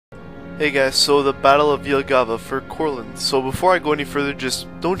Hey guys, so the Battle of Jelgava for Courland. So before I go any further, just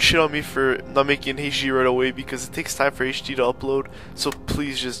don't shit on me for not making HD right away because it takes time for HD to upload. So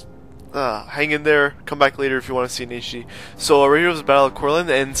please just hang in there, come back later if you want to see an HD. So right here was the Battle of Courland,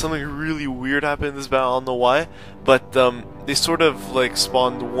 and something really weird happened in this battle. I don't know why, but they sort of like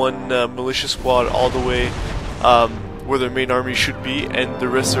spawned one militia squad all the way where their main army should be, and the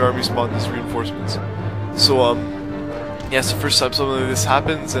rest of their army spawned as reinforcements. So yeah, it's the first time something like this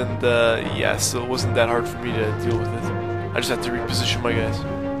happens, and yeah, so it wasn't that hard for me to deal with it. I just had to reposition my guys.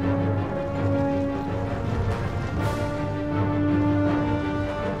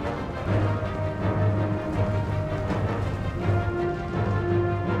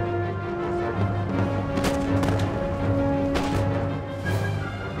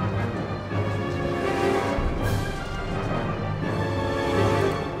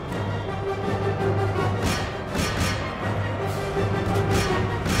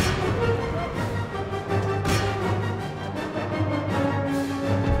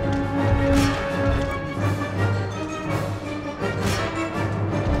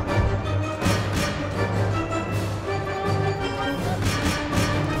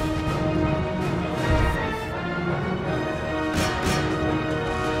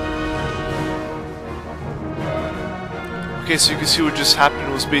 Okay, so you can see what just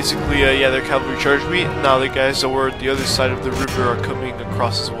happened was basically, yeah, their cavalry charged me. Now the guys that were at the other side of the river are coming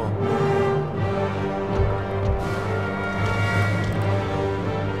across as well.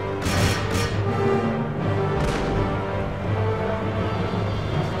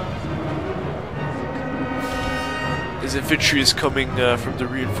 His infantry is coming from the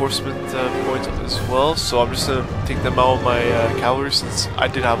reinforcement point as well, so I'm just going to take them out with my cavalry since I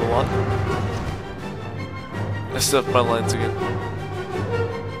did have a lot. I still have my lines again.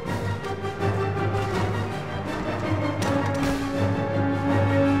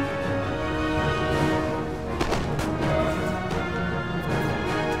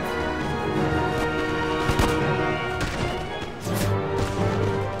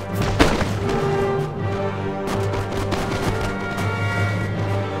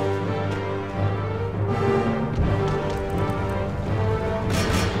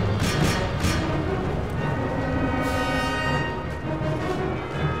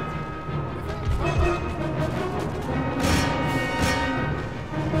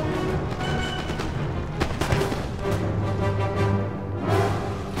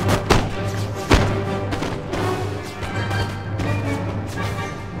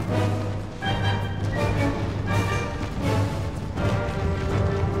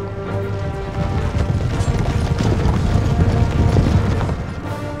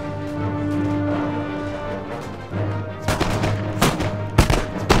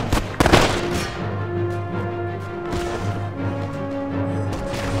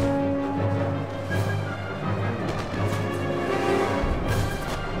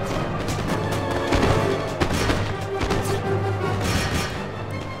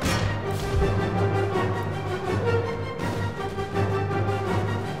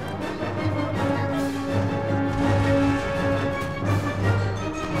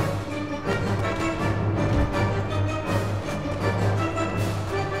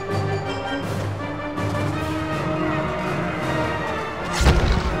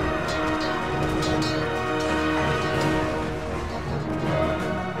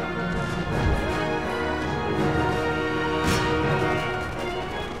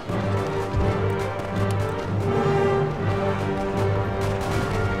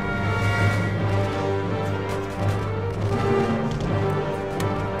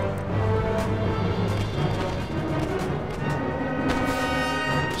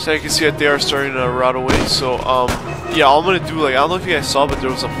 So you can see that they are starting to rout away. So yeah, all I'm gonna do, like, I don't know if you guys saw, but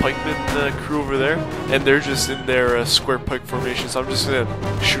there was a pikeman crew over there, and they're just in their square pike formation. So I'm just gonna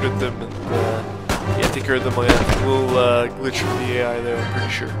shoot at them and yeah, take care of them. Like, I think a little glitch from the AI there, I'm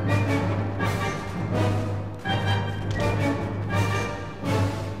pretty sure.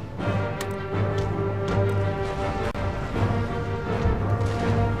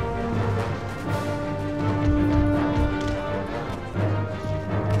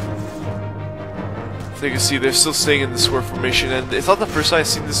 So you can see they're still staying in the square formation, and it's not the first time I've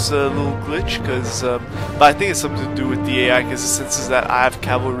seen this little glitch, because but I think it's something to do with the AI, because it senses that I have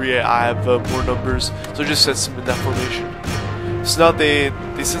cavalry, I have more numbers, so it just sets them in that formation. So now they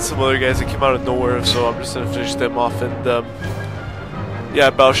sent some other guys that came out of nowhere, so I'm just gonna finish them off, and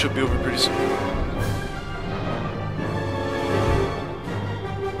yeah, battle should be over pretty soon.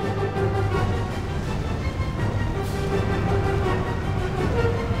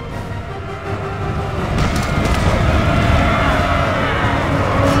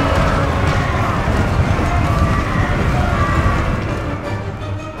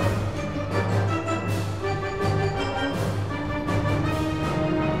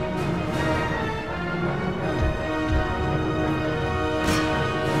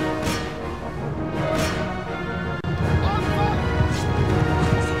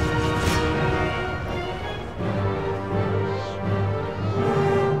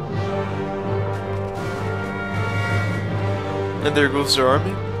 And there goes their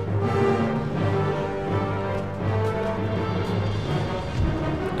army.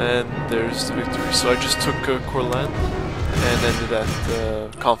 And there's the victory. So I just took Courland and ended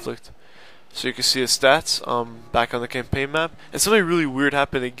that conflict. So you can see his stats back on the campaign map. And something really weird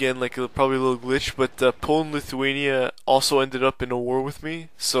happened again, like probably a little glitch, but Poland-Lithuania also ended up in a war with me.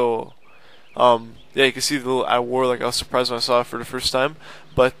 So yeah, you can see the little at war, like I was surprised when I saw it for the first time.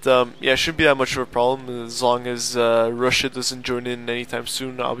 But yeah, it shouldn't be that much of a problem as long as Russia doesn't join in anytime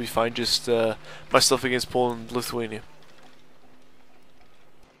soon. I'll be fine just myself against Poland-Lithuania.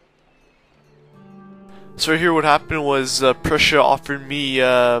 So right here what happened was Prussia offered me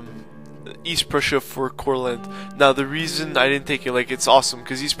East Prussia for Courland. Now the reason I didn't take it, like, it's awesome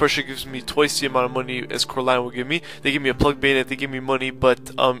because East Prussia gives me twice the amount of money as Courland will give me. They give me a plug bayonet, they give me money,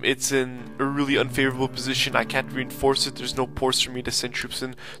 but it's in a really unfavorable position. I can't reinforce it, there's no ports for me to send troops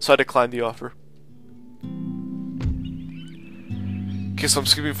in, so I declined the offer. Okay, so I'm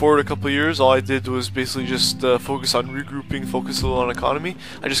skipping forward a couple of years. All I did was basically just focus on regrouping, focus a little on economy.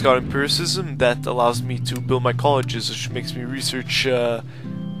 I just got empiricism that allows me to build my colleges, which makes me research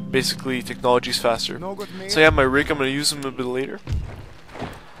basically technologies faster. So yeah, my rig, I'm going to use them a bit later.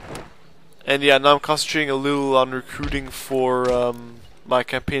 And yeah, now I'm concentrating a little on recruiting for my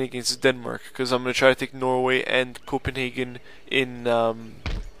campaign against Denmark, because I'm going to try to take Norway and Copenhagen in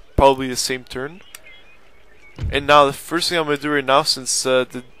probably the same turn. And now the first thing I'm going to do right now, since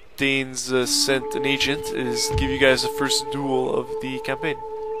the Danes sent an agent, is give you guys the first duel of the campaign.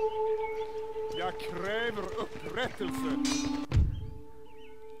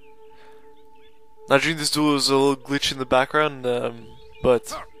 Now during this duel there's a little glitch in the background,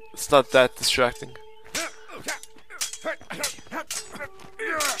 but it's not that distracting.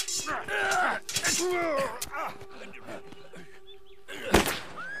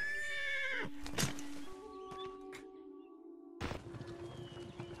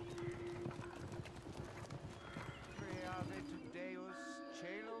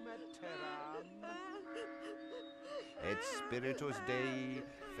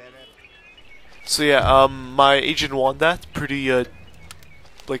 So yeah, my agent won that pretty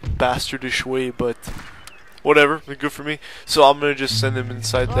like bastardish way, but whatever, good for me. So I'm gonna just send him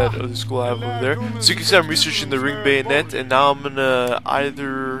inside that other school I have over there. So you can see I'm researching the ring bayonet, and now I'm gonna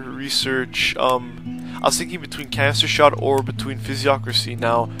either research I was thinking between canister shot or between physiocracy.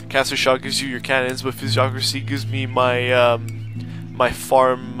 Now canister shot gives you your cannons, but physiocracy gives me my my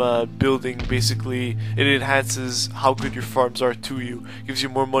farm building. Basically it enhances how good your farms are to you, gives you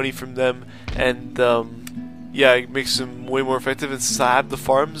more money from them, and yeah, it makes them way more effective. And since I have the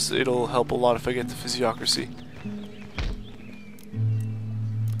farms, it'll help a lot if I get the physiocracy.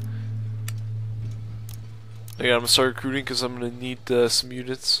 Again, I'm gonna start recruiting because I'm gonna need some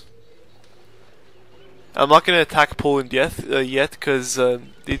units. I'm not gonna attack Poland yet because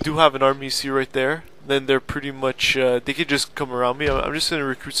they do have an army, you see right there. Then they're pretty much they could just come around me. I'm just gonna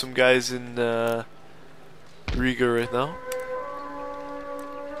recruit some guys in Riga right now.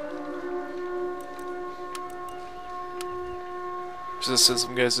 Just gonna send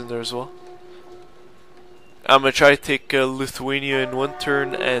some guys in there as well. I'm gonna try to take Lithuania in one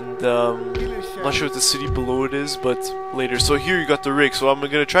turn, and I'm not sure what the city below it is, but later. So here you got the rig. So what I'm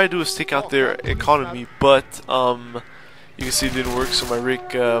gonna try to do is take out their economy, but you can see it didn't work. So my rig,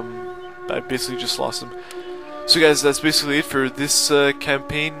 I basically just lost him. So guys, that's basically it for this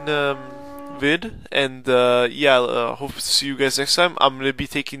campaign vid, and yeah, hope to see you guys next time. I'm gonna be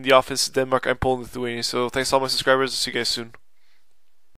taking the offense to Denmark and Poland-Lithuania. So thanks to all my subscribers. I'll see you guys soon.